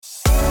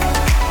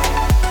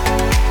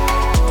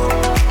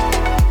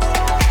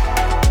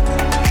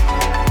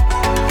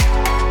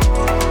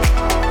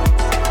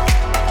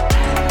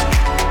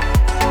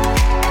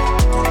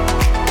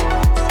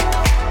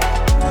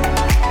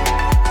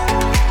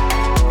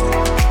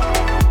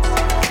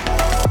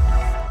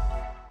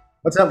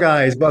What's up,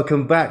 guys?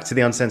 Welcome back to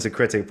the Uncensored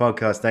Critic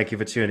podcast. Thank you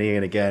for tuning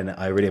in again.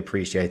 I really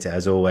appreciate it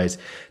as always.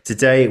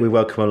 Today, we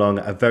welcome along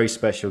a very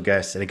special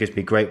guest, and it gives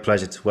me great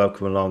pleasure to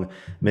welcome along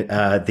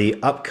the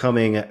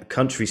upcoming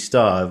country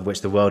star, of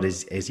which the world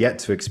is yet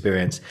to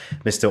experience,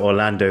 Mr.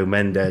 Orlando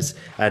Mendez.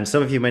 And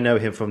some of you may know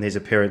him from his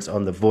appearance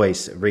on The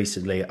Voice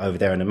recently over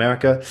there in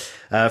America.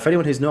 For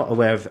anyone who's not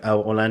aware of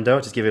Orlando,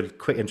 I'll just give you a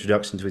quick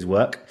introduction to his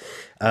work.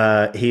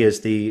 He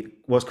is the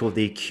what's called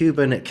the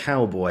Cuban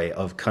cowboy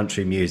of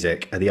country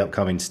music, the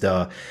upcoming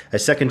star, a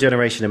second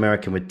generation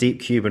American with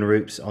deep Cuban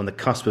roots on the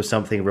cusp of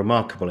something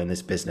remarkable in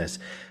this business.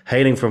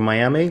 Hailing from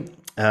Miami,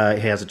 he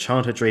has a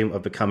childhood dream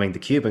of becoming the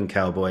Cuban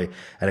cowboy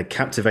and a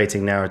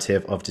captivating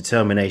narrative of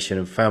determination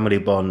and family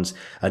bonds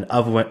and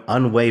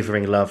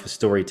unwavering love for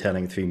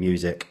storytelling through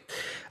music.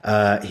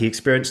 He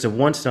experienced a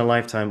once in a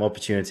lifetime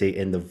opportunity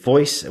in The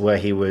Voice, where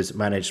he was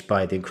managed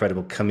by the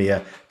incredible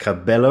Camilla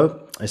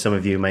Cabello, as some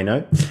of you may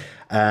know.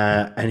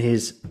 And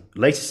his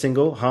latest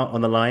single, Heart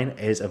on the Line,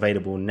 is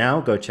available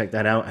now. Go check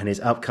that out. And his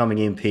upcoming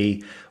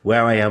EP,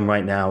 Where I Am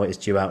Right Now, is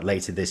due out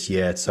later this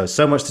year.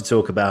 So much to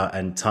talk about,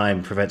 and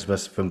time prevents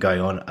us from going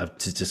on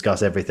to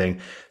discuss everything.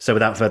 So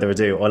without further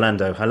ado,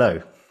 Orlando,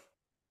 hello.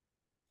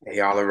 Hey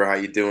Oliver, how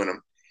you doing?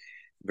 I'm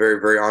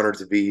very, very honored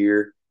to be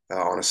here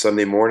on a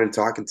Sunday morning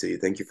talking to you.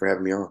 Thank you for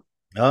having me on.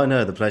 Oh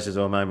no, the pleasure's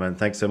all mine, man.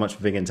 Thanks so much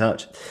for being in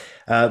touch.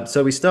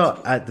 So we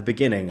start at the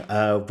beginning.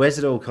 Where's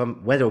it all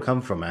come? Where did it all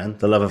come from, man?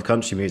 The love of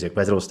country music.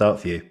 Where did it all start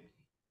for you?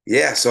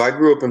 Yeah, so I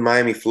grew up in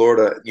Miami,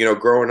 Florida.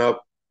 Growing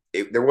up,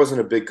 there wasn't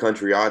a big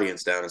country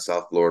audience down in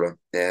South Florida,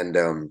 and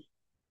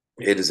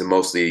it is a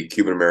mostly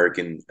Cuban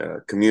American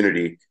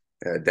community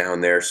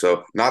down there.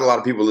 So not a lot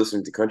of people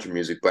listening to country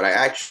music, but I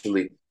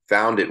actually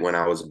found it when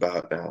I was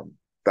about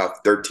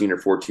 13 or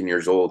 14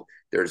 years old.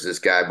 There's this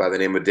guy by the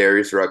name of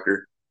Darius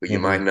Rucker, who you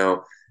Hmm. might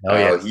know. Oh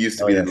He yes. used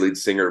to Oh be the yes. lead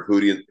singer of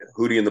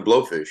Hootie and the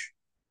Blowfish,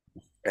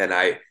 and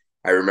I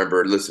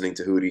remember listening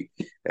to Hootie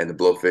and the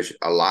Blowfish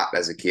a lot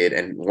as a kid,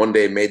 and one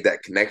day made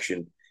that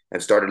connection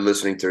and started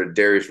listening to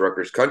Darius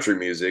Rucker's country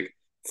music.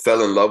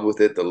 Fell in love with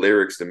it, the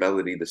lyrics, the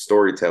melody, the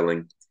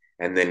storytelling,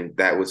 and then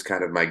that was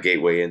kind of my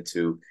gateway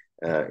into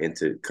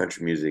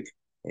country music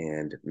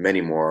and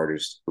many more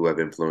artists who have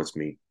influenced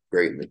me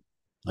greatly.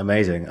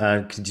 Amazing.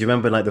 Do you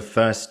remember like the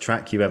first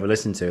track you ever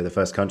listened to, the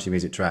first country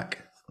music track?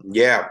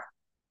 Yeah,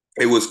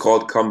 it was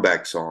called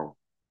 "Comeback Song"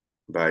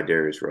 by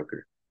Darius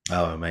Rucker.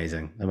 Oh,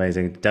 amazing,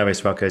 amazing.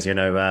 Darius Rucker's,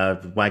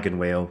 wagon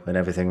wheel and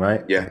everything,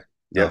 right? Yeah, Oh,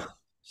 yep.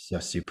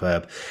 just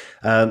superb.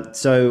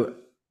 So,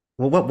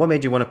 well, what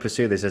made you want to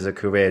pursue this as a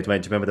career? Do you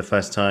remember the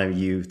first time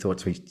you thought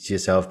to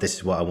yourself, "This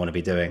is what I want to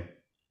be doing"?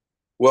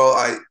 Well,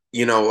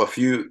 a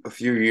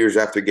few years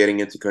after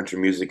getting into country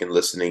music and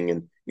listening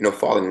and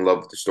falling in love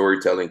with the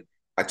storytelling,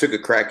 I took a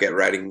crack at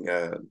writing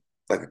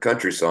like a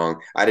country song.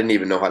 I didn't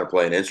even know how to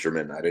play an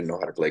instrument. I didn't know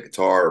how to play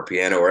guitar or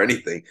piano or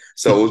anything.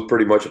 So it was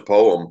pretty much a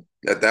poem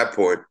at that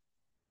point,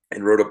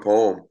 and wrote a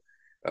poem.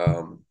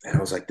 And I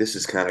was like, this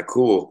is kind of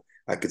cool.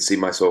 I could see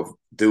myself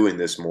doing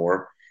this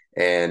more.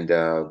 And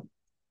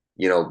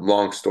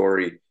long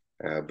story,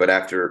 but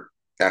after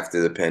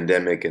the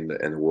pandemic and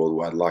the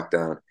worldwide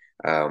lockdown,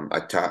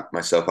 I taught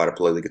myself how to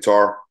play the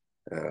guitar,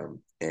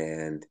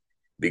 and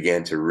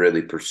began to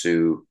really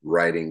pursue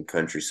writing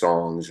country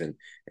songs.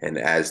 And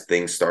as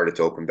things started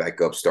to open back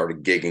up,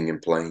 started gigging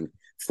and playing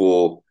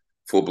full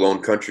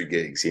blown country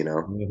gigs.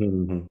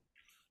 Mhm.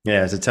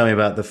 Yeah, so tell me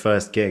about the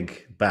first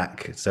gig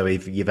back. So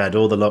you've had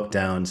all the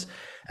lockdowns,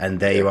 and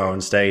there Yeah, you are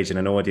on stage in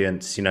an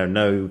audience.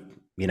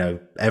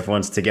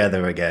 Everyone's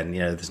together again.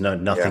 There's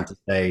nothing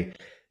yeah. to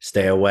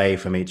stay away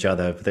from each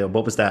other.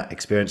 What was that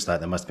experience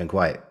like? That must have been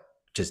quite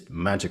just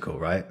magical,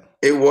 right?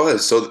 It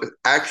was. So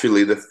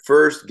actually, the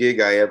first gig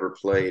I ever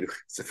played,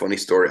 it's a funny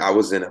story. I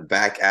was in a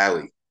back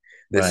alley.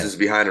 This Right. is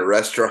behind a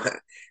restaurant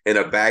in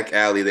a back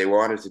alley. They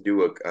wanted to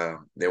do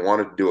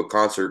a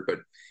concert, but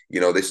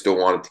they still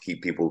wanted to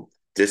keep people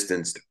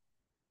distanced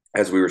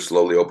as we were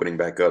slowly opening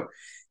back up.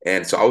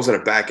 And so I was in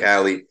a back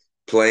alley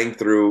playing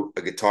through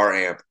a guitar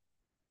amp,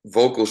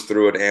 vocals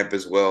through an amp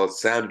as well. It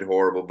sounded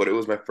horrible, but it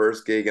was my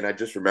first gig, and I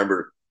just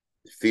remember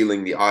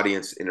feeling the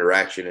audience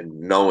interaction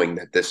and knowing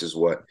that this is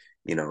what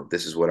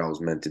I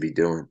was meant to be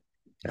doing.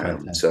 So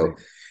Fantastic.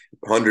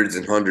 hundreds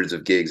and hundreds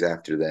of gigs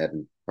after that,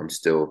 and I'm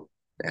still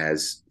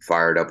as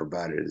fired up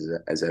about it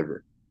as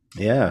ever.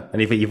 Yeah,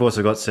 and you've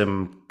also got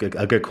some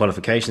good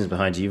qualifications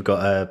behind you. You've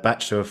got a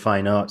Bachelor of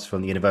Fine Arts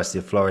from the University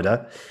of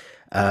Florida.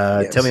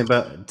 Yes. Tell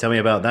me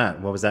about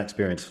that. What was that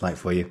experience like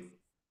for you?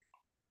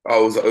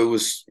 Oh,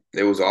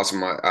 it was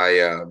awesome.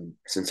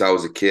 Since I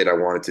was a kid, I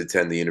wanted to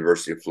attend the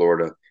University of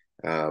Florida.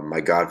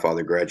 My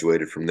godfather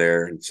graduated from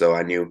there, and so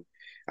I knew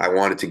I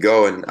wanted to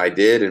go, and I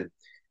did,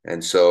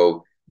 and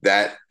so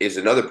that is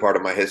another part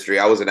of my history.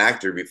 I was an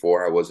actor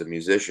before I was a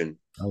musician,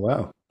 Oh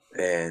wow.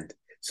 and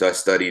so I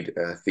studied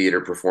theater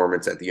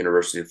performance at the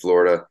University of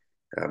Florida,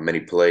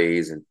 many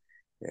plays and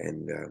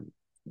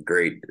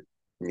great,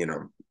 you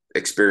know,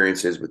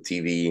 experiences with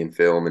TV and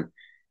film,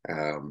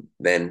 and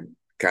then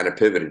kind of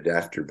pivoted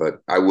after.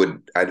 But I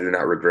do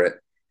not regret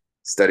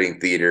studying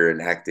theater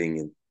and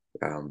acting,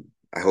 and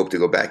I hope to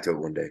go back to it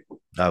one day.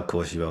 Oh, of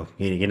course you will.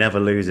 You never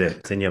lose it.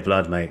 It's in your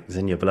blood, mate. It's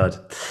in your blood.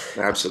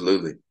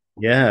 Absolutely.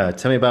 Yeah.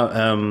 Tell me about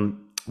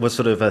what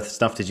sort of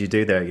stuff did you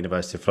do there at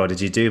University of Florida?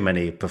 Did you do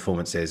many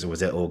performances, or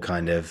was it all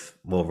kind of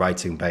more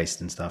writing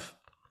based and stuff?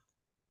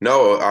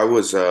 No, I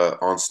was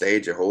on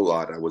stage a whole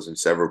lot. I was in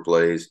several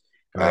plays.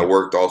 I Right.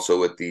 worked also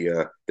with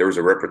there was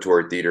a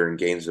repertory theater in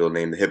Gainesville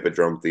named the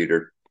Hippodrome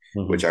Theater,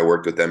 Hmm. which I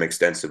worked with them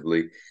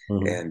extensively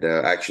Hmm. and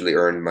actually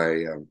earned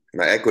my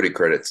equity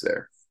credits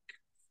there.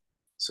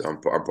 So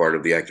I'm part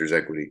of the Actors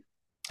Equity.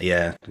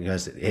 Yeah.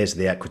 Here's to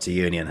the equity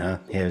union, huh?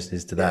 Here's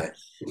to Yeah.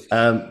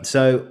 that.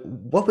 So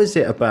what was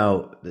it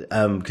about?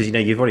 Because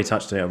you've already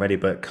touched on it already,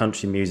 but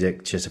country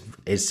music just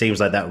it seems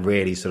like that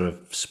really sort of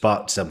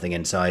sparked something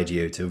inside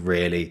you to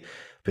really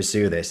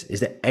pursue this. Is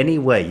there any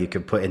way you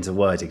could put into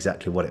words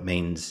exactly what it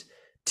means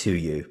to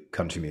you,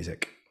 country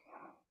music?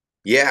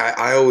 Yeah,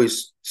 I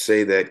always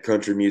say that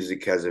country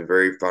music has some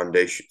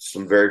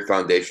very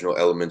foundational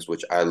elements,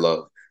 which I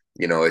love.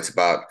 It's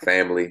about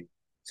family,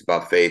 it's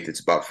about faith,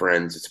 it's about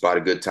friends, it's about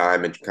a good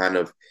time, and kind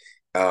of,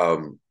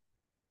 um,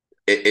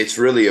 it's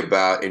really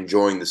about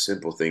enjoying the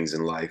simple things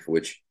in life,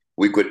 which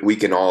we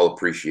can all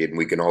appreciate and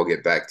we can all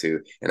get back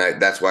to.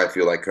 And that's why I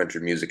feel like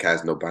country music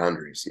has no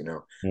boundaries.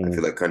 I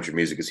feel like country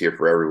music is here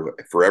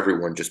for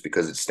everyone, just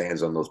because it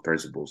stands on those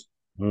principles.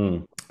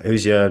 Mm.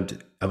 Who's your?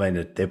 I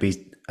mean, they'd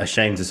be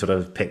ashamed to sort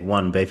of pick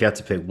one, but if you had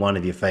to pick one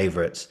of your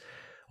favorites,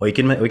 or we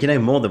can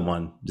name more than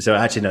one. So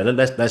actually, no,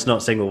 let's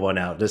not single one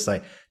out. Just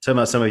like talk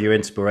about some of your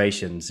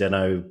inspirations.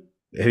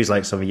 Who's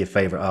like some of your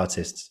favorite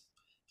artists,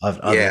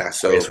 other than Yeah,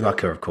 Darius so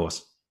Rucker, of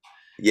course.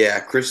 yeah,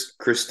 Chris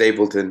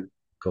Stapleton,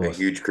 Of a course.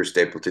 huge Chris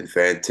Stapleton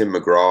fan. Tim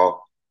McGraw,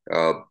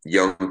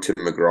 young Tim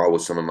McGraw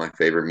was some of my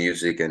favorite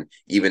music, and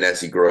even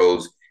as he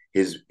grows,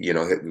 as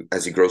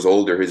he grows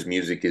older, his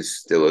music is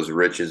still as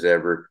rich as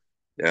ever.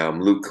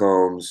 Luke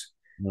Combs,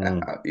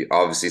 Mm, he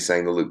obviously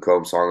sang the Luke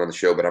Combs song on the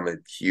show, but I'm a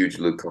huge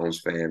Luke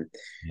Combs fan,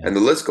 yeah. and the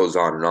list goes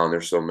on and on.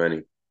 There's so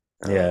many.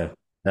 Um, Yeah.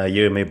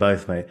 You and me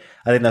both, mate.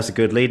 I think that's a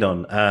good lead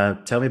on.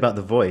 Tell me about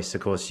The Voice.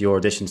 Of course, your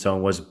audition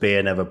song was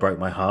Beer Never Broke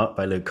My Heart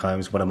by Luke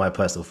Combs, one of my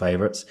personal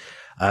favorites.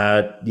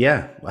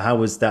 Yeah. How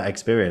was that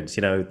experience?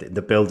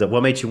 The build up.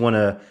 What made you want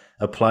to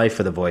apply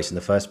for The Voice in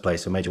the first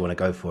place? What made you want to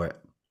go for it?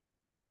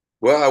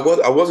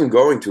 Well, I wasn't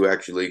going to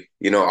actually.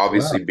 Wow.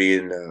 Obviously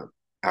being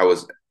I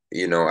was,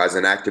 as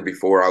an actor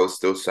before, I was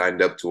still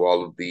signed up to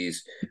all of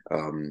these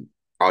um,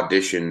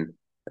 audition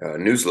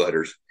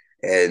newsletters,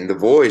 and The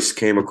Voice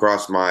came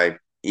across my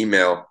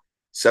email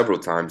several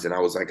times, and I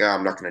was like,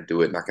 I'm not going to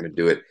do it, not going to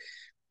do it.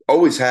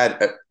 Always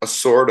had a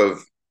sort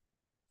of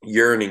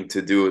yearning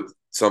to do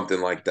something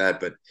like that,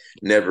 but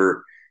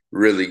never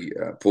really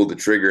pulled the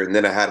trigger. And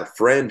then I had a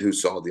friend who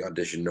saw the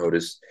audition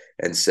notice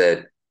and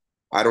said,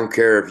 I don't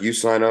care if you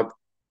sign up,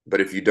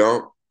 but if you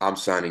don't, I'm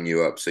signing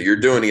you up. So you're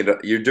doing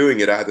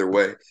it either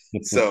way.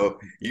 So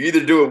you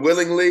either do it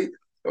willingly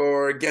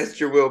or against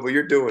your will, but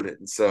you're doing it.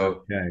 And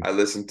so Okay. I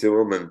listened to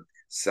him and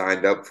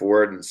signed up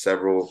for it, and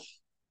several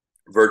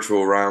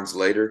virtual rounds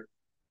later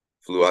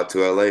flew out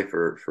to LA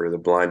for the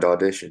blind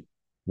audition.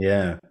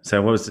 Yeah.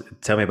 So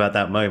tell me about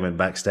that moment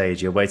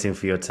backstage. You're waiting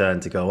for your turn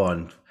to go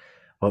on.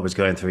 What was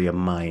going through your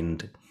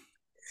mind?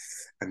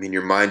 I mean,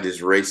 your mind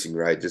is racing,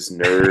 right? Just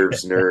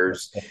nerves,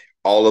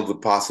 all of the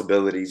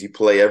possibilities. You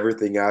play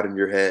everything out in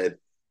your head,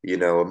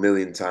 a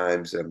million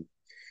times.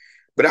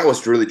 But I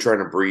was really trying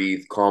to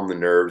breathe, calm the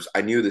nerves.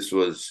 I knew this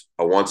was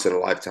a once in a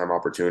lifetime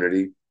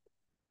opportunity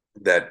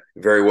that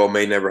very well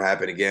may never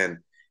happen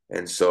again.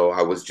 And so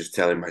I was just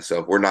telling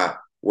myself, we're not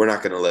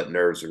going to let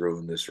nerves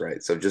ruin this,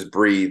 right? So just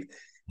breathe,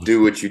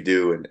 do what you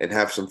do, and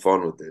have some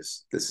fun with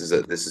this. This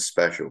is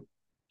special.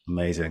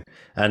 Amazing.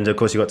 And of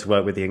course, you got to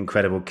work with the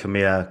incredible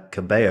Camilla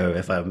Cabello,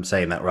 if I'm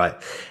saying that right.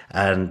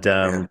 And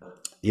Yeah.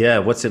 yeah,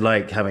 what's it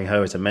like having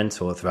her as a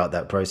mentor throughout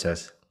that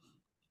process?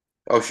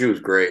 Oh, she was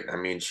great. I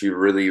mean, she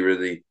really,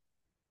 really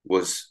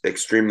was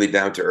extremely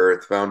down to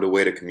earth, found a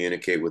way to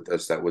communicate with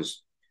us that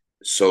was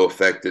so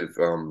effective.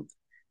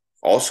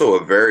 Also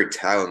a very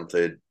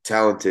talented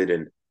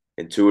and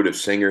intuitive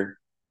singer.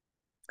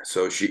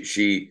 So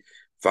she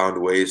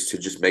found ways to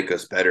just make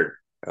us better.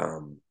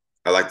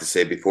 I like to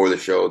say before the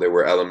show, there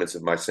were elements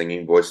of my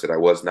singing voice that I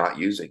was not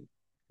using,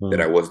 that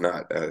Mm, I was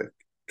not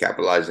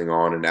capitalizing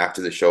on. And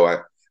after the show,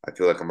 I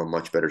feel like I'm a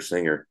much better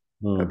singer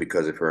mm.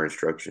 because of her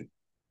instruction.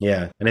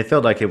 Yeah, and it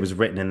felt like it was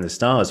written in the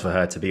stars for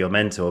her to be your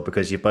mentor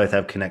because you both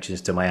have connections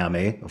to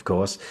Miami, of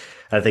course.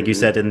 I think you Hmm.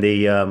 said in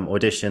the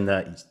audition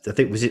that I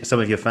think was it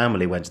some of your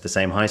family went to the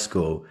same high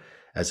school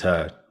as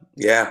her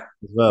Yeah,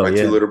 as well. my two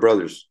Yeah. little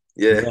brothers.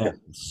 Yeah, Yeah,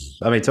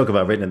 I mean, talk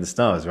about written in the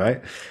stars,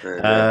 right? I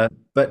know.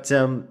 But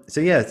so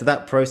yeah, so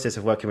that process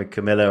of working with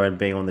Camilla and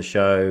being on the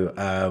show,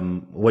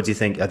 what do you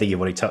think? I think you've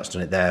already touched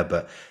on it there,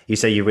 but you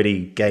say you really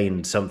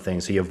gained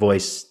something, so your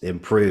voice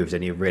improved,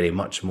 and you're really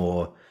much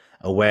more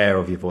aware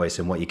of your voice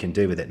and what you can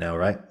do with it now,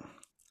 right?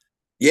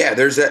 Yeah,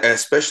 there's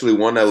especially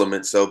one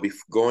element. So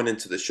going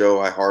into the show,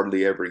 I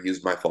hardly ever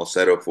used my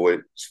falsetto voice.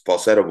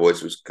 Falsetto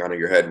voice was kind of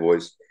your head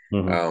voice.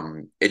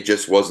 Hmm. It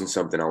just wasn't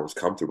something I was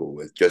comfortable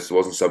with. Just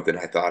wasn't something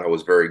I thought I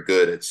was very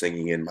good at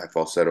singing in my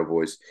falsetto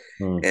voice.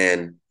 Mm.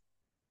 And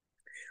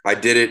I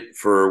did it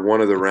for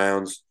one of the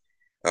rounds.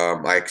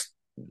 I,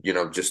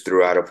 just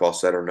threw out a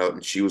falsetto note,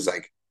 and she was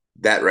like,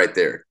 "That right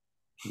there,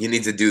 you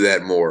need to do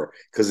that more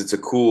because it's a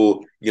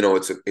cool,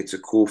 it's a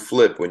cool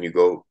flip when you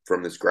go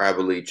from this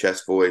gravelly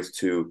chest voice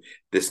to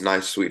this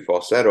nice sweet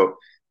falsetto.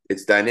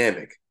 It's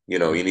dynamic. You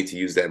need to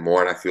use that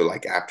more." And I feel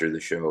like after the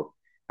show,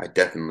 I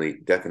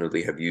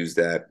definitely have used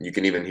that. You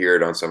can even hear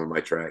it on some of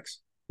my tracks,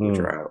 which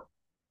Mm. are out.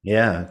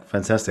 Yeah,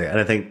 fantastic. And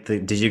I think,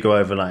 did you go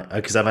over like,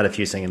 because I've had a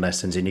few singing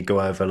lessons and you go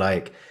over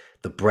like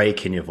the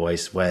break in your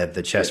voice where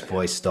the chest Yeah.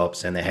 voice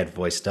stops and the head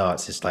voice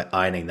starts? It's like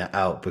ironing that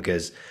out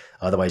because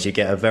otherwise you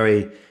get a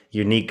very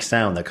unique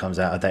sound that comes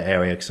out of that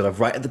area sort of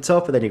right at the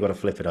top and then you've got to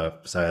flip it over.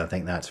 So I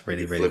think that's You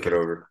really, can really flip it good.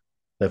 over.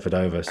 Flip it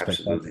over. Absolutely.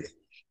 Spectacular.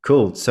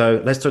 Cool.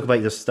 So let's talk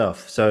about your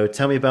stuff. So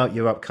tell me about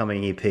your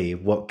upcoming EP.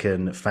 What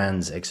can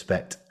fans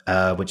expect?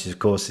 Which of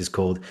course is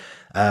called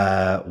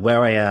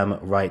Where I Am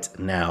Right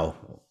Now.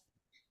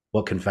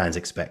 What can fans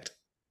expect?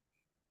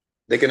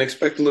 They can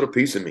expect a little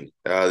piece of me.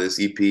 This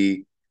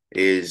EP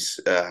is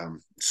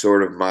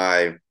sort of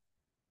my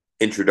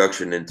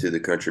introduction into the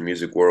country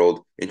music world,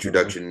 Mhm.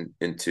 introduction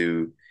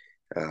into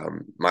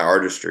my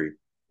artistry.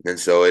 And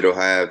so it'll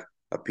have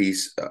a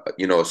piece,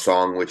 a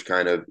song which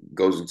kind of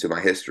goes into my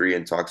history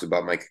and talks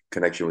about my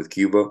connection with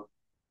Cuba.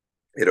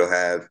 It'll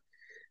have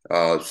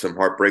some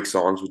heartbreak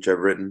songs, which I've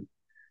written.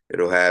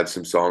 It'll have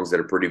some songs that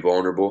are pretty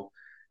vulnerable.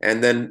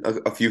 And then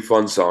a few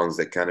fun songs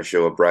that kind of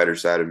show a brighter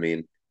side of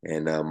me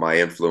and my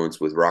influence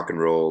with rock and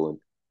roll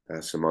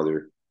and some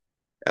other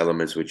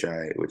elements which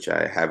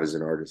I have as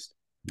an artist.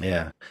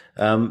 Yeah.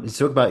 Let's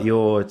talk about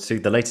so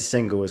the latest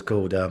single was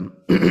called,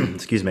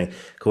 excuse me,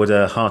 called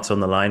Heart on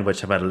the Line,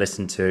 which I've had a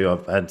listen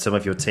to. And some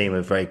of your team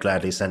have very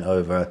gladly sent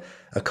over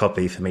a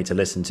copy for me to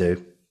listen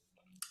to.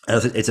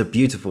 It's a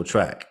beautiful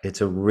track. It's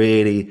a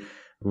really,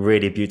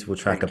 really beautiful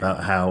track Thank you.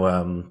 about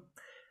how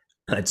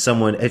it's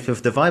someone. If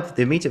the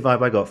immediate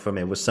vibe I got from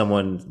it was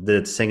someone,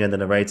 the singer and the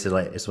narrator,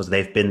 like it was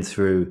they've been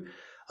through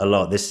a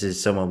lot. This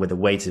is someone with a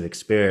weight of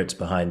experience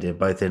behind him,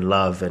 both in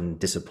love and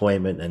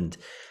disappointment, and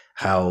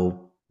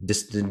how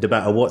just no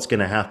matter what's going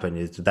to happen,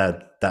 is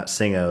that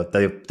singer,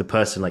 the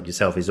person like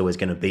yourself, is always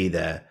going to be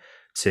there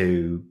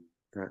to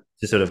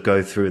to sort of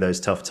go through those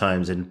tough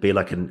times and be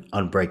like an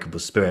unbreakable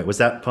spirit. Was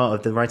that part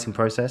of the writing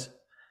process?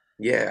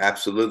 Yeah,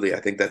 absolutely. I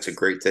think that's a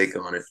great take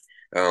on it.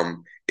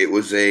 It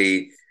was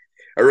I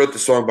wrote the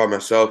song by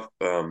myself.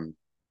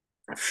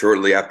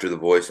 Shortly after The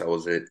Voice, I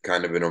was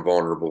kind of in a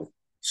vulnerable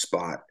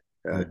spot.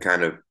 Mm.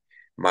 Kind of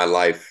my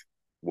life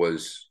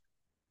was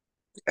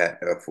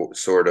at a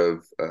sort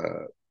of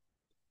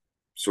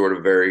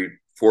very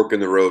fork in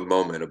the road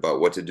moment about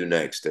what to do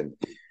next, and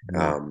Mm.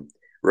 um,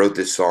 wrote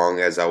this song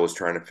as I was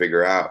trying to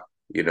figure out,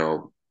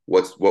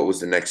 what was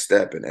the next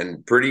step,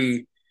 and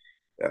pretty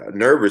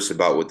nervous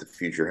about what the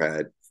future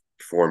had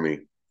for me.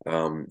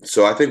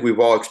 So I think we've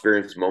all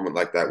experienced a moment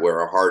like that where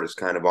our heart is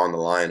kind of on the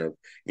line of,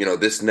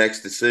 this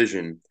next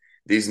decision,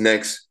 these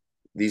next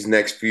these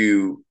next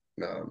few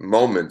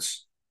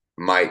moments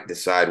might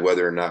decide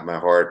whether or not my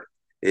heart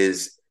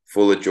is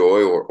full of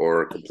joy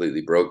or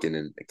completely broken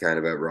and kind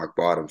of at rock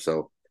bottom.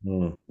 So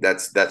Mm.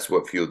 that's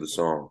what fueled the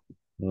song.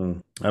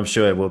 Mm. I'm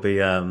sure it will be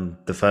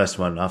the first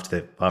one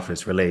after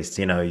it's released.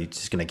 You're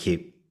just going to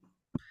keep.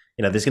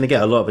 There's going to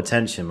get a lot of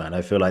attention, man.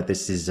 I feel like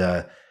this is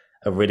a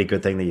really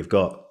good thing that you've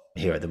got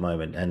here at the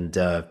moment, and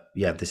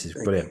yeah, this is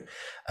Thank brilliant.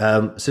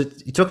 you. So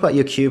you talk about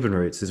your Cuban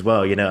roots as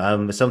well.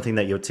 Something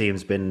that your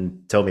team's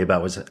been told me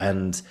about was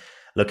and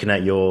looking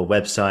at your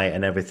website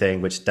and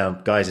everything, which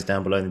guys is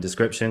down below in the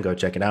description. Go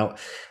check it out.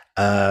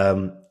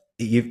 Um,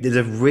 there's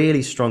a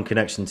really strong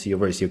connection to your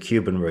roots, your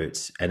Cuban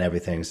roots, and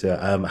everything. So,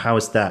 how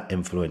has that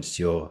influenced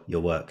your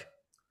work?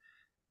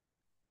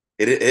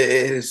 It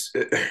is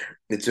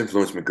it's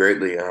influenced me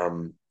greatly.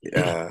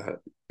 Uh,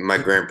 my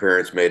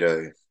grandparents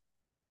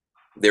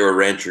they were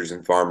ranchers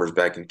and farmers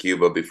back in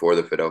Cuba before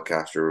the Fidel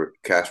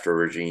Castro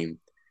regime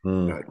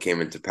Mm.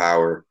 came into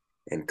power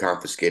and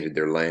confiscated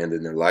their land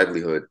and their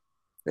livelihood,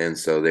 and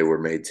so they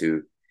were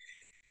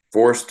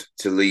forced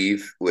to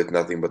leave with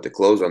nothing but the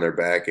clothes on their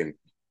back, and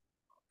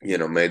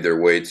made their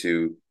way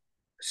to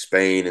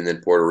Spain and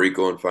then Puerto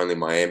Rico and finally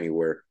Miami,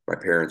 where my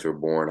parents were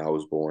born. I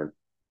was born,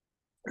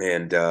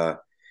 and that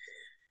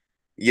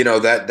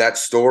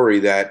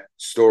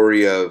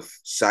story of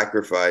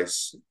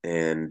sacrifice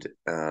and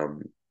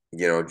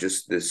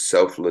just this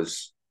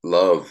selfless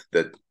love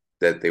that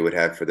they would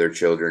have for their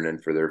children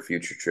and for their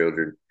future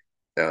children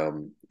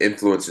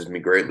influences me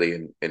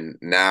greatly, and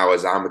now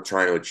as I'm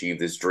trying to achieve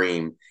this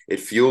dream, it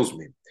fuels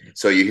me.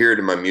 So you hear it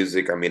in my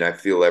music. I mean, I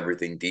feel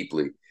everything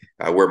deeply.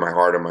 I wear my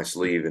heart on my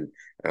sleeve, and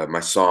my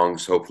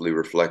songs hopefully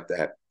reflect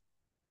that.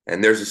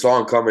 And there's a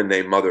song coming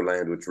named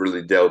Motherland, which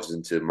really delves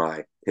into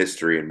my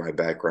history and my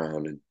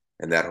background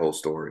and that whole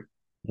story.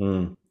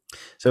 Mm.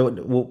 So,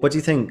 what do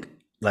you think?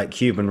 Like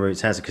Cuban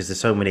roots has because there's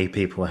so many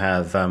people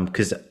have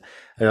because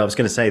And I was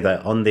going to say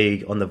that on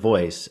the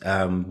Voice,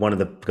 one of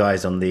the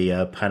guys on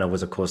the panel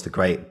was, of course, the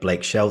great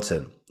Blake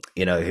Shelton.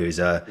 You know, who's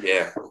a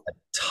Yeah.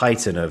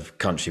 titan of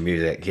country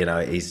music. You know,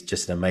 he's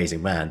just an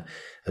amazing man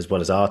as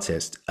well as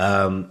artist.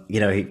 You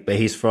know,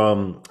 he's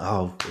from,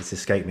 oh, it's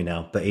escaped me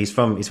now, but he's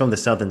from the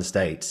southern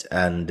states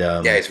and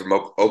Yeah, he's from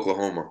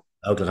Oklahoma.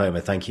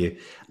 Oklahoma. Thank you.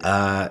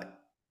 Uh,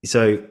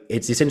 so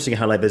it's interesting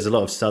how like there's a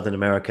lot of Southern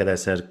America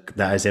that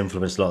has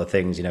influenced a lot of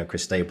things. You know,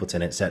 Chris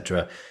Stapleton,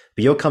 etc.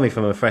 But you're coming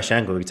from a fresh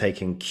angle. You're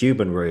taking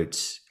Cuban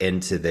roots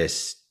into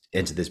this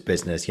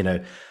business. You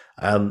know,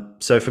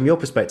 so from your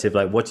perspective,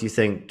 like, what do you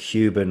think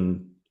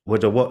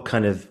what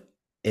kind of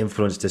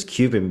influence does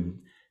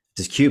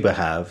Cuba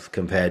have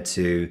compared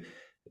to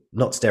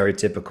not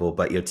stereotypical,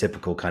 but your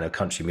typical kind of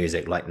country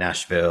music like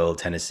Nashville,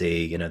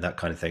 Tennessee, you know, that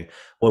kind of thing?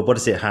 Well, what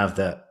does it have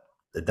that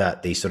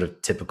the sort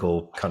of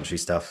typical country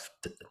stuff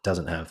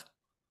doesn't have?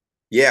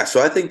 Yeah,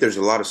 so I think there's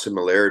a lot of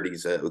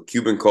similarities.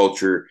 Cuban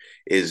culture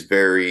is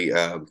very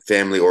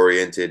family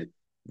oriented,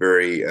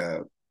 very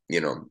you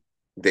know,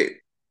 they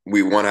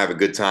we want to have a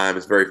good time.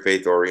 It's very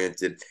faith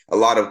oriented. A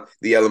lot of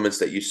the elements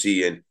that you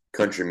see in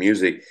country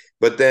music,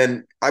 but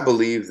then I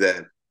believe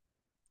that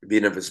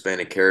being of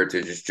Hispanic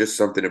heritage is just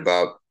something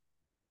about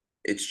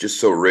it's just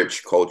so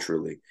rich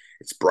culturally.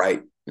 It's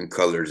bright in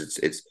colors.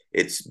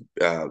 It's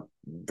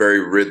very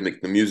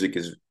rhythmic. The music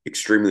is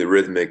extremely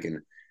rhythmic,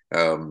 and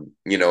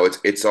you know,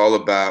 it's all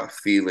about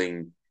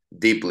feeling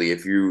deeply.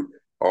 If you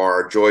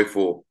are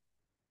joyful,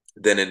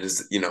 then it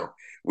is. You know,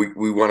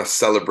 we want to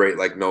celebrate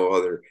like no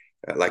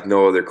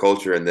other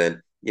culture, and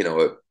then you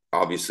know,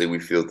 obviously we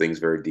feel things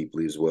very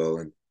deeply as well,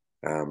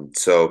 and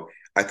so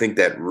I think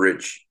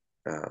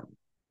um,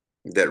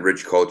 that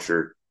rich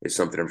culture is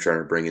something I'm trying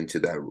to bring into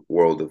that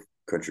world of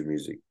country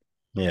music.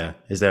 Yeah.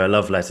 Is there a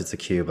love letter to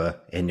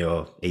Cuba in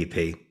your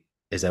EP?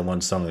 Is there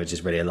one song which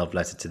is really a love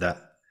letter to that?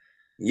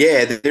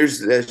 Yeah, there's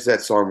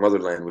that song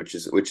Motherland, which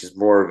is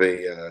more of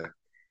a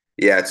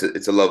yeah,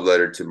 it's a love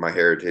letter to my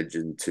heritage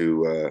and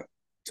to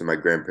my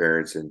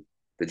grandparents and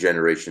the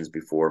generations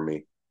before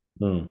me.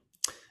 Hmm.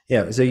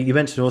 Yeah, so you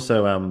mentioned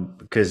also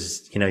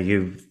because you know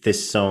you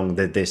this song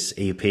that this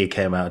EP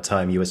came out at a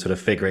time you were sort of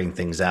figuring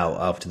things out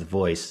after the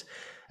voice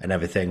and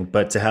everything,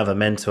 but to have a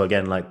mentor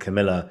again like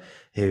Camilla,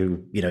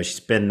 who you know she's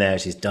been there,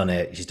 she's done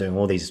it, she's doing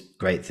all these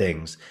great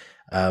things.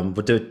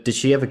 But did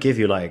she ever give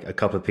you like a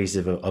couple of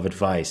pieces of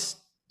advice,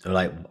 or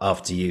like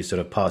after you sort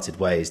of parted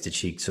ways? Did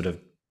she sort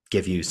of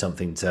give you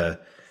something to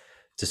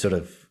sort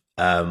of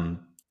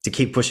to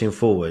keep pushing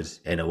forward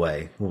in a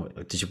way?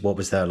 What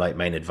was their like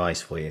main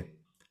advice for you?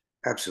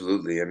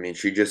 Absolutely. I mean,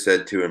 she just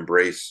said to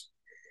embrace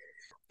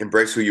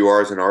who you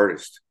are as an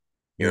artist.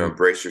 You know, Mm,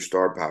 embrace your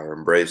star power,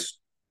 embrace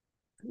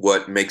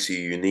what makes you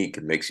unique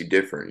and makes you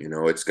different. You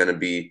know, it's going to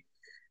be,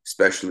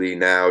 especially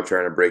now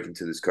trying to break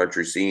into this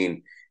country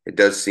scene, it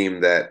does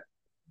seem that,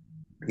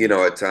 you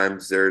know, at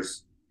times there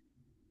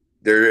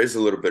is a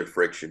little bit of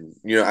friction,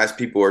 you know, as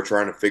people are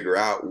trying to figure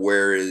out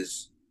where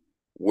is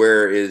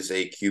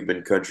a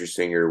Cuban country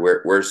singer,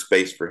 where's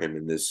space for him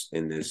in this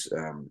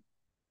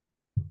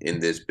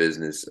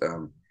business.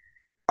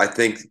 I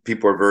think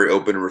people are very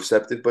open and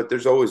receptive, but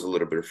there's always a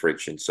little bit of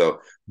friction. So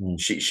mm,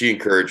 she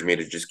encouraged me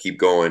to just keep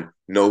going,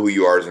 know who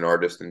you are as an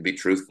artist, and be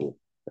truthful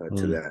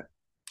to mm. that.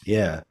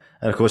 Yeah,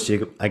 and of course,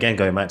 you again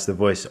going back to the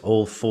voice,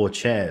 all four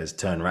chairs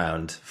turn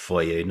round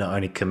for you. Not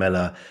only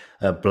Camilla,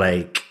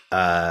 Blake,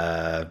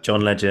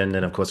 John Legend,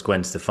 and of course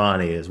Gwen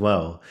Stefani as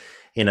well.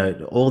 You know,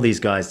 all these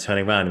guys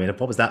turning around. I mean,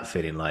 what was that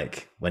feeling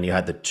like when you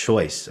had the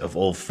choice of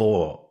all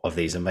four of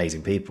these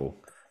amazing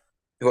people?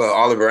 Well,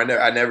 Oliver, I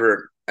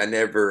never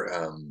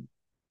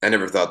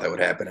thought that would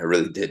happen. I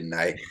really didn't.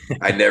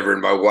 I never, in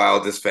my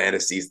wildest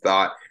fantasies,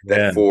 thought that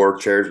Yeah. four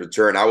chairs would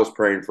turn. I was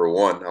praying for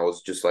one. I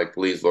was just like,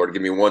 please, Lord,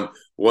 give me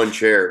one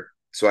chair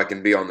so I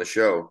can be on the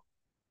show.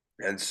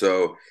 And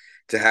so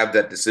to have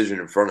that decision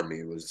in front of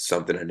me was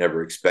something I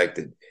never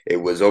expected. It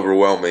was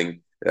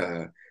overwhelming,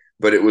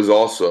 but it was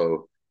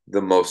also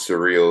the most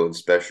surreal and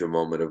special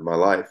moment of my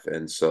life.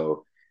 And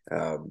so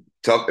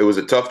tough. It was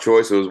a tough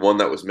choice. It was one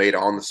that was made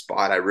on the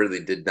spot. I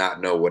really did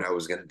not know what I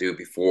was going to do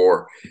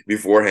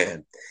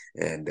beforehand,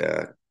 and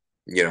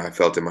you know, I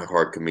felt in my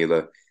heart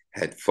Camila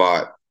had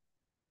fought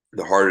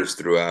the hardest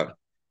throughout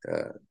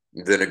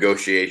the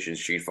negotiations.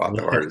 She fought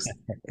the hardest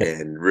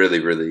and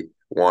really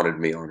wanted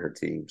me on her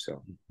team.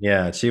 So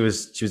Yeah, she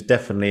was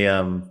definitely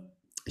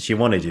she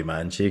wanted you,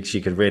 man. She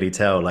could really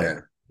tell like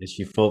yeah.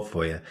 she fought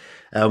for you.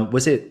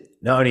 Was it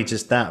not only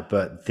just that,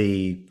 but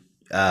the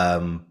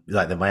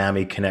like the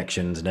Miami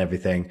connections and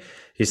everything?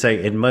 You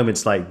say in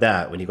moments like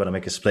that when you've got to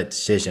make a split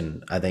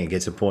decision, I think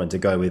it's important to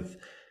go with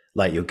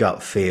like your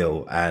gut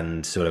feel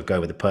and sort of go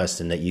with the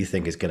person that you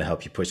think is going to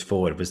help you push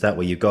forward. Was that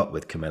what you got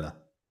with Camilla?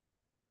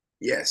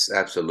 Yes,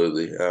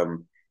 absolutely.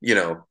 You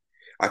know,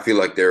 I feel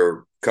like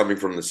they're coming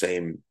from the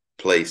same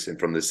place and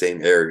from the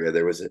same area.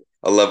 There was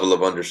a level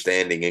of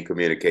understanding and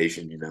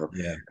communication, you know.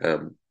 Yeah.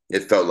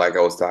 It felt like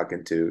I was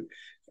talking to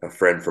a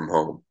friend from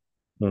home.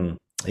 Hmm.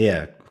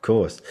 Yeah, of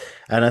course.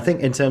 And I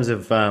think in terms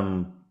of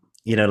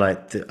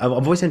I'm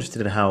always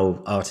interested in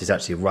how artists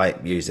actually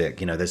write music.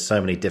 There's so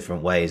many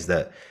different ways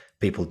that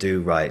people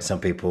do write. Some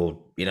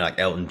people, like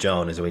Elton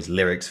John is always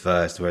lyrics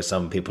first, whereas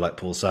some people like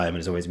Paul Simon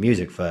is always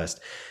music first.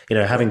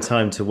 Having Right.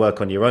 time to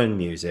work on your own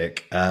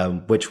music,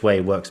 which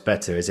way works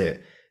better? Is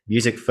it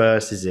music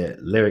first? Is it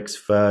lyrics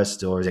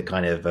first? Or is it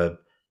kind of a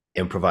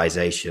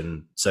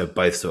improvisation? So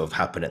both sort of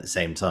happen at the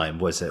same time.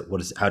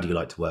 How do you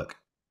like to work?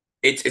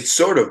 It's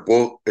sort of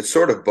both. It's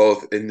sort of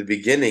both. In the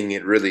beginning,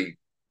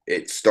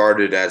 it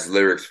started as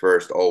lyrics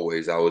first.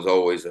 Always, I was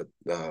always a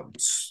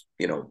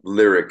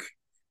lyric,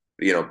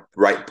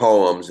 write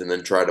poems and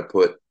then try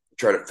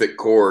to fit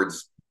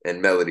chords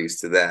and melodies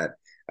to that.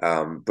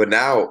 But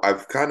now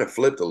I've kind of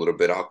flipped a little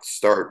bit. I'll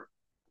start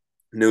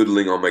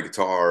noodling on my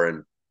guitar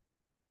and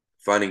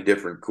finding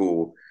different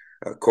cool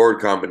chord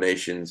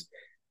combinations,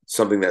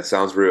 something that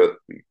sounds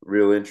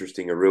real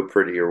interesting or real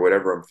pretty or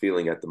whatever I'm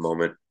feeling at the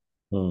moment,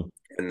 Hmm.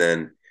 and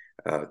then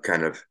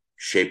kind of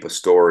shape a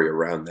story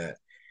around that.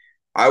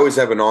 I always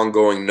have an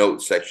ongoing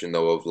note section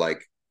though of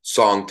like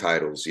song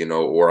titles,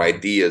 or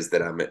ideas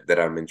that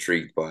I'm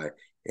intrigued by,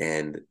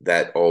 and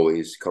that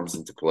always comes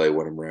into play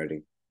when I'm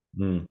writing.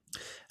 Hmm.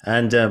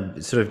 And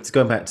sort of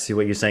going back to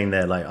what you're saying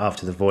there, like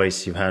after the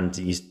voice, as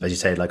you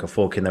say, like a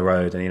fork in the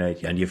road, and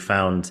and you've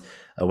found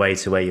a way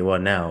to where you are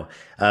now.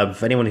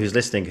 For anyone who's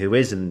listening who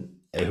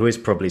is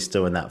probably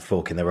still in that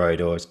fork in the road,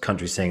 or is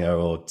country singer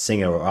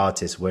or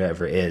artist,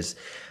 whatever it is,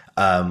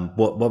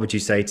 what would you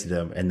say to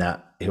them in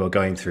that who are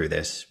going through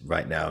this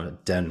right now?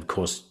 Then, of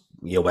course,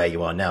 you're where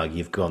you are now.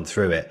 You've gone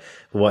through it.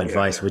 What Yeah.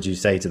 advice would you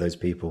say to those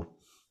people?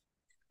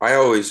 I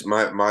always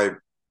my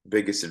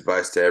biggest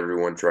advice to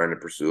everyone trying to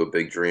pursue a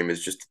big dream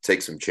is just to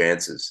take some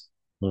chances.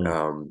 Hmm.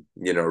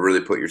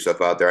 Really put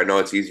yourself out there. I know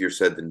it's easier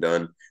said than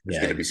done. There's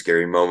going Yeah. to be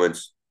scary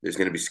moments. There's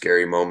going to be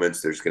scary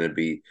moments. There's going to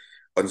be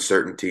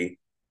uncertainty.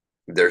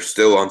 There's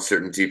still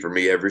uncertainty for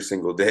me every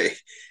single day.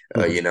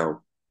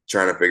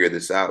 Trying to figure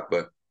this out.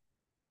 But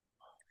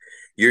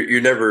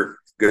you're never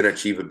going to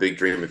achieve a big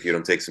dream if you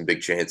don't take some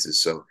big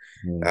chances. So,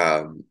 Hmm.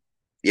 um,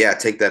 yeah,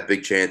 take that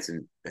big chance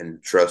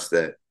and trust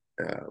that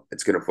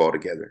it's going to fall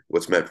together.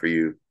 What's meant for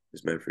you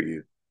is meant for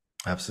you.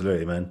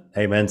 Absolutely, man.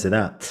 Amen to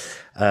that.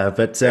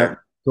 But Yeah.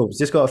 cool. We've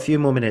just got a few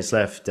more minutes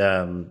left,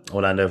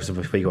 Orlando,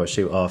 before you got to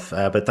shoot off.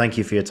 But thank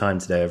you for your time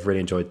today. I've really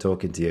enjoyed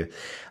talking to you.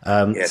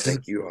 Yeah. So,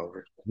 Thank you,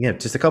 Oliver. yeah,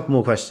 just a couple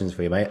more questions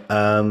for you, mate.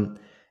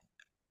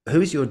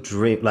 Who's your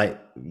dream?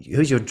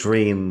 Who's your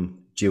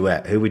dream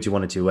duet? Who would you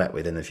want to duet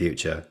with in the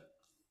future?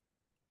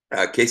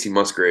 Casey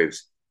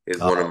Musgraves is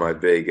one of my Oh,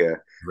 big love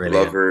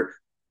brilliant! her.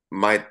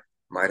 Might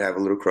might have a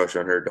little crush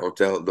on her. Don't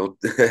Oh,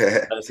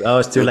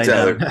 it's too don't late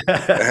tell now.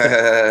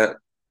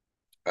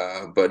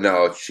 her. But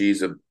no,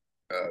 she's a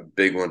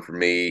big one for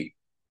me.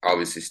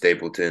 Obviously,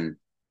 Stapleton,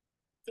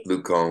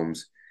 Luke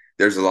Combs.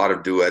 There's a lot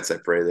of duets I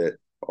pray that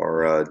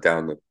are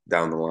down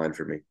the line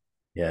for me.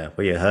 Yeah,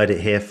 well, you heard it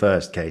here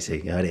first,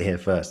 Casey. You heard it here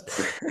first.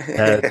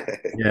 Uh,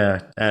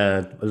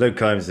 yeah, Luke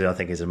Combs, I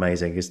think, is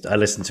amazing. I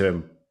listen to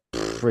him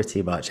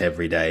pretty much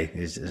every day.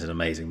 He's an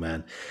amazing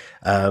man.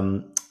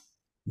 Um,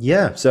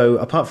 yeah. So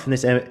apart from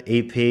this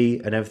EP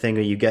and everything,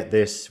 you get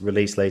this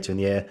release later in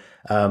the year.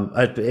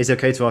 Is it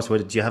okay to ask?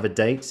 Do you have a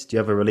date? Do you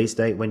have a release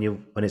date when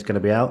it's going to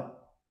be out?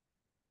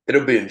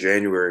 It'll be in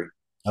January,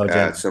 Oh, at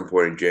Jen. some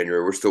point in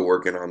January. We're still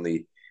working on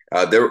the.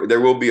 There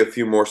will be a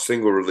few more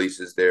single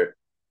releases there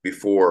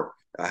before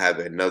I have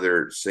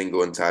another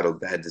single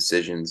entitled "Bad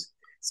Decisions."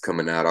 It's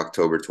coming out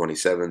October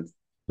 27th,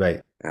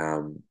 Great.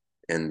 um,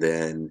 and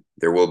then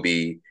there will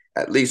be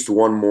at least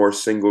one more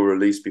single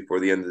release before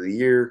the end of the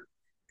year,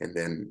 and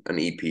then an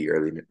EP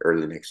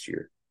early next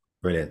year.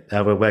 Brilliant.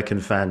 Where can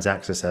fans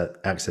access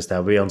that?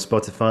 Are we on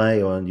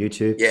Spotify or on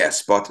YouTube? Yeah,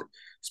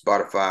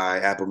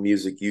 Spotify, Apple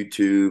Music,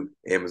 YouTube,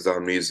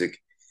 Amazon Music,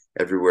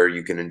 everywhere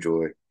you can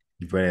enjoy.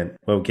 Brilliant.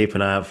 Well, keep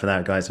an eye out for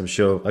that, guys. I'm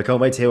sure. I can't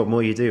wait to hear what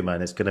more you do,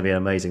 man. It's going to be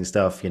amazing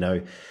stuff.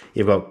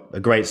 You've got a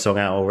great song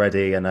out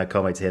already, and I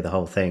can't wait to hear the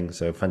whole thing.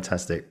 So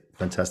fantastic,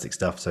 fantastic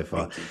stuff so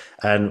far. Thank you.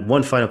 And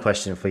one final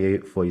question for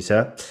you,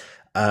 sir.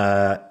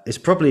 It's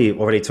probably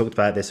already talked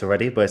about this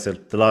already, but it's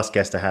the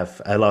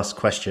last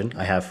question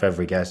I have for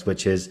every guest,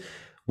 which is,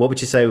 what would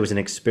you say was an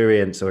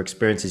experience or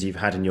experiences you've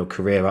had in your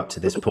career up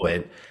to this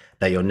point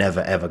that you're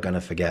never ever going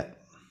to forget?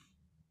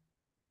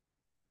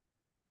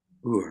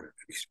 Ooh,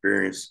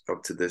 experience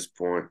up to this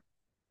point.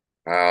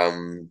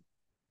 Um,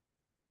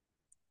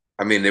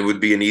 I mean, it would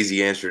be an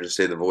easy answer to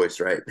say The Voice,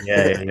 right?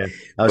 Yeah, yeah, yeah.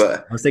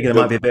 But I was thinking it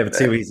might be the a bit of a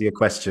too easy a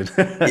question.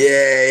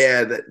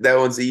 yeah, that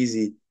one's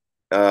easy.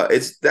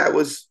 It's that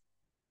was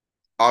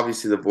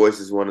obviously The Voice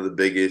is one of the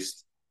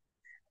biggest.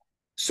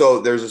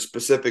 So there's a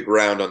specific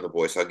round on The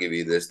Voice. I'll give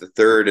you this. The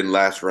third and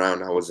last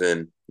round I was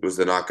in was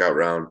the knockout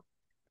round.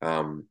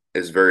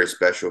 Is very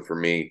special for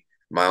me.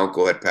 My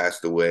uncle had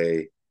passed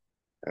away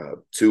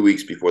 2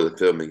 weeks before the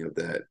filming of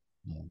that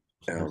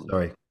I'm um,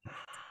 sorry.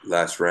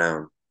 last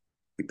round.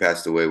 He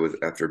passed away with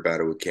after a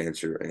battle with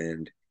cancer,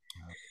 and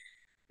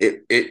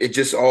it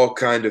just all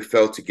kind of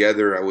fell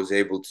together. I was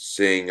able to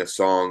sing a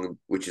song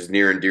which is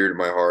near and dear to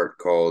my heart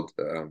called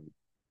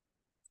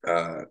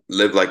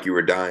 "Live Like You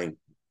Were Dying"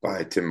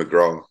 by Tim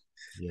McGraw,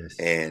 Yes.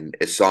 and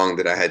a song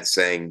that I had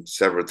sang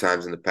several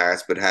times in the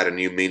past, but had a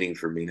new meaning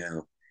for me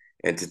now.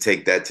 And to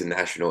take that to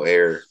national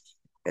air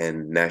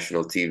and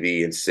national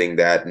TV and sing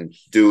that and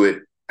do it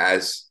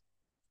as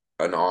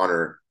an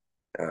honor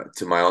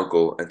to my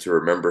uncle and to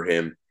remember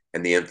him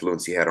and the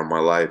influence he had on my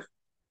life.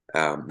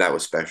 That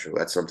was special.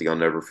 That's something I'll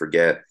never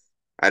forget.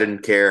 I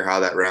didn't care how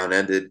that round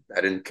ended.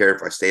 I didn't care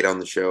if I stayed on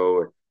the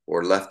show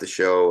or left the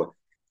show.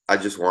 I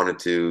just wanted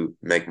to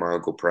make my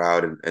uncle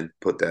proud and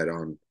put that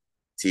on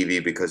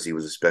TV because he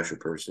was a special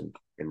person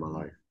in my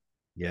life.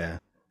 Yeah.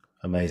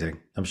 Amazing.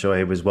 I'm sure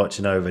he was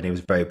watching over and he was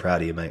very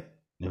proud of you, mate.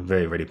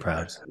 Very, really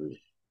proud.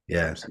 Absolutely.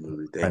 Yeah.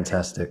 Absolutely. Thank you.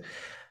 Fantastic.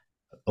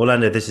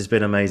 Orlando, this has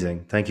been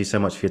amazing. Thank you so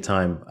much for your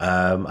time.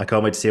 I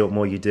can't wait to see what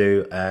more you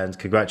do, and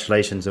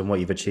congratulations on what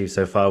you've achieved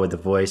so far with the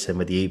voice and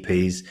with the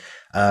EPs.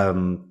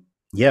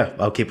 Yeah,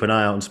 I'll keep an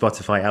eye out on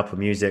Spotify, Apple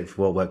Music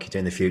for what work you do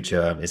in the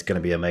future. It's going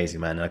to be amazing,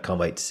 man. And I can't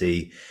wait to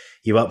see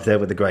you up there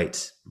with the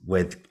greats,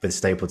 with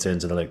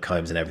Stapletons and the Luke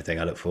Combs and everything.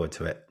 I look forward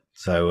to it.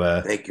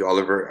 So Thank you,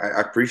 Oliver.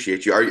 I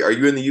appreciate you. Are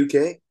you in the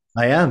UK?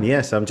 I am,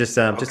 yes. I'm just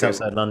Okay,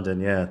 outside London,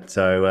 yeah.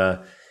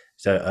 So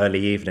early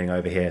evening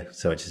over here,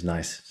 so which is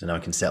nice. So now I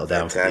can settle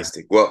down for the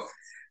fantastic. Well,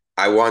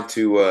 I want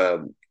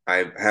to.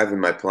 I have in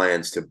my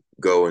plans to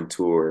go and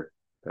tour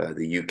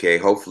the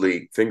UK.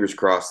 Hopefully, fingers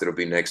crossed, it'll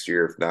be next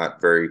year. If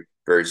not, very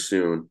very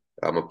soon.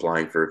 I'm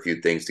applying for a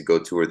few things to go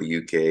tour the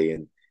UK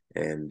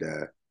and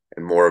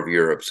more of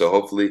Europe. So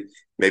hopefully,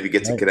 maybe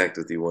get to Right. connect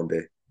with you one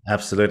day.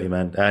 Absolutely,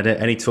 man.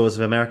 Any tours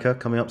of America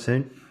coming up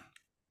soon?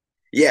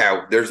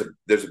 Yeah, there's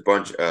a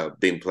bunch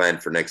being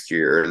planned for next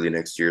year, early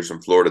next year.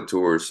 Some Florida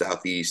tours,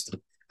 Southeast,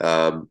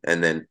 and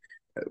then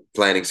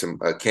planning some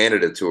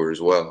Canada tour as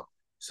well.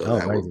 So Oh,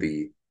 that will amazing.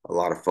 be a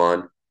lot of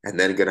fun. And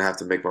then gonna have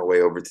to make my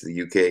way over to the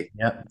UK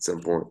Yeah, at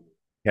some point.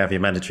 yeah, have your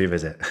mandatory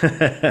visit.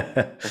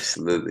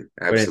 Absolutely,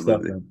 Brilliant stuff,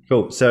 absolutely. man.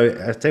 Cool. So,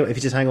 tell you what, if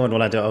you just hang on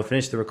while I do, I'll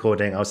finish the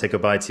recording. I'll say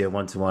goodbye to you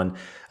one to one.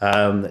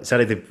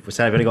 Sadly,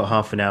 I've only got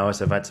half an hour,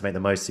 so I've had to make the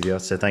most of you.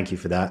 So, thank you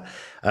for that,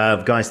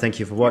 guys. Thank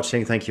you for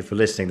watching. Thank you for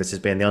listening. This has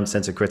been the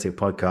Uncensored Critic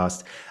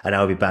podcast, and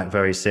I'll be back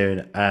very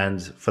soon.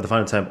 And for the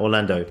final time,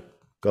 Orlando,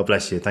 God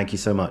bless you. Thank you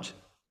so much.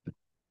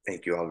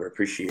 Thank you, Oliver.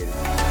 Appreciate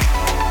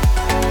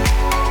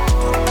it.